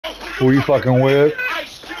Who you fucking with?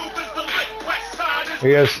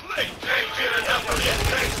 Yes.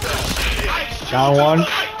 Down one.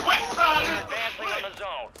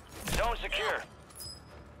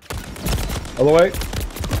 Other way.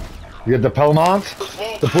 You get the Pelamont?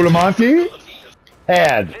 The Pulamonti?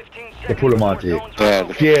 Add the Pulamonti.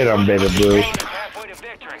 Get him, baby blue.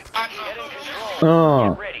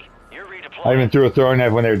 I even threw a throwing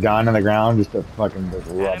knife when they were down on the ground just to fucking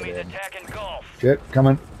rub it in. Shit,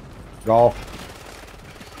 coming. Golf.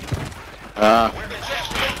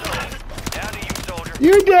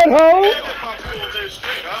 You dead hoe!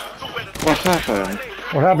 What happened?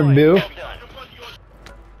 What happened, Bill?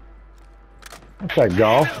 What's that,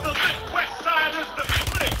 golf?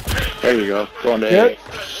 There you go. Going to Yep.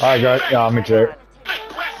 Alright, guys. Yeah, me too.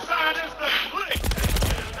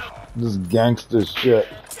 This gangster shit.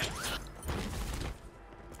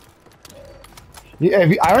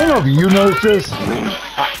 Yeah, I don't know if you noticed this.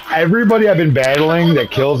 Everybody I've been battling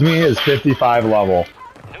that kills me is 55 level.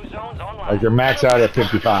 Like they're maxed out at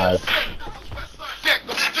 55.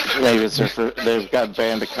 Maybe it's they've got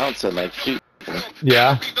banned accounts and like cheat.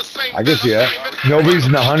 Yeah, I guess yeah. Nobody's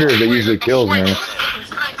in the 100 that usually kills me.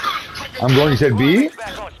 I'm going. You said B?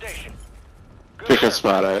 Pick a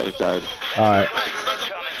spot. I died. All right.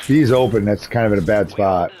 B's open. That's kind of in a bad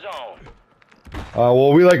spot.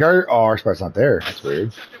 Well, we like our spot's not there. That's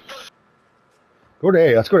weird. Go to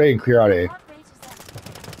A. Let's go to A and clear out A.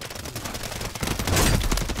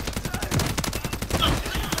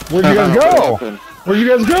 Where'd you guys go? Where'd you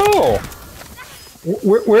guys go?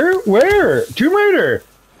 Where? Tomb Raider.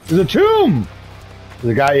 There's a tomb.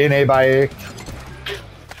 There's a guy in A by A.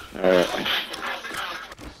 Alright.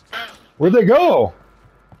 Where'd they go?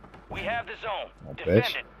 We have the zone. Oh,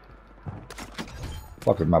 bitch.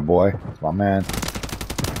 Fuck with my boy. That's my man.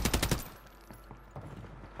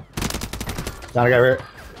 Down a guy here.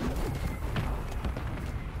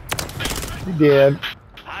 He did.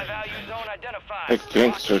 High value zone identified. That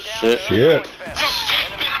gangster shit. Shit.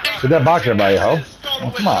 Get that box there by you, ho.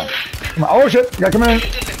 Oh, come on. Come on. Oh, shit. You gotta come in.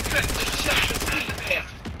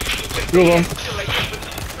 Two of them.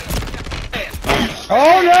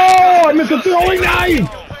 Oh, no! I missed the throwing knife!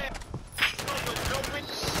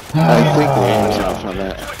 I think the aim is off on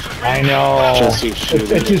that. I know.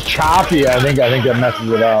 It's just choppy. I think that messes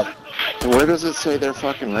it up. Where does it say their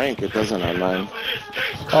fucking rank? It doesn't on mine.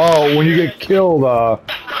 Oh, when you get killed,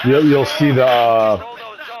 you'll see the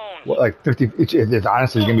what, like 50. It's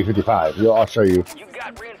honestly gonna be 55. I'll show you. You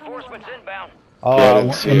got reinforcements inbound.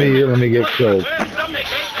 Let me get killed.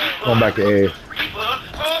 Going back to A.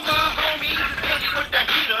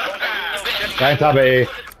 Guy on top of A.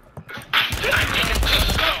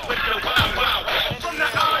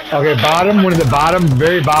 Okay, bottom. One of the bottom,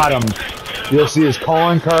 very bottom. You'll see his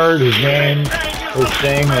calling card, his name, his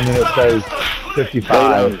thing, and then it says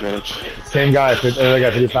 55. Same guy, other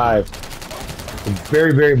guy 55.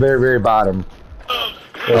 Very, very, very, very bottom.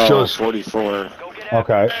 It shows 44.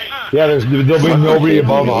 Okay. Yeah, there'll be nobody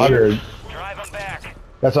above 100.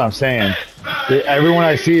 That's what I'm saying. Everyone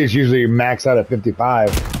I see is usually maxed out at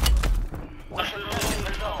 55.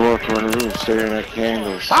 Fourth one room, staring at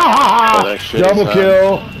candles. Ah! Double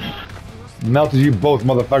kill. Melted you both,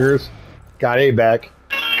 motherfuckers. Got A back.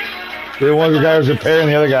 The one of the guys was repairing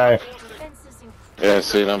the other guy. Yeah, I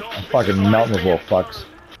see them. I'm fucking melting those little fucks.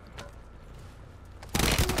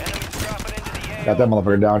 Got that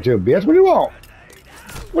motherfucker down too. BS, what do you want?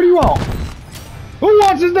 What do you want? Who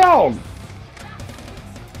wants his dog?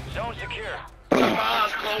 Zone secure.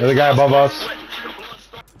 The other guy above us.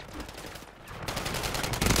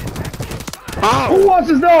 Oh, who wants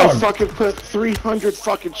his dog? I fucking put 300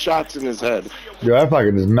 fucking shots in his head. Yo, that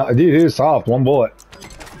fucking is dude, it is soft. One bullet.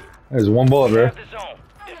 There's one bullet, bro.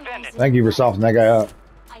 Thank you for softening that guy up.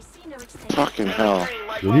 Fucking hell.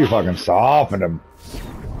 Dude, you fucking softened him.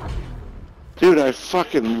 Dude, I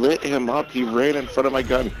fucking lit him up. He ran in front of my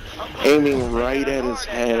gun, aiming right at his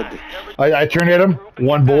head. I turned at him.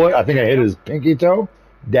 One bullet. I think I hit his pinky toe.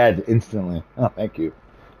 Dead instantly. Oh, thank you.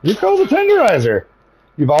 You're called a tenderizer.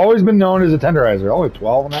 You've always been known as a tenderizer. Only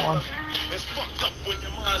 12 on that one.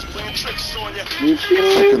 You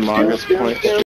fucking Marcus point.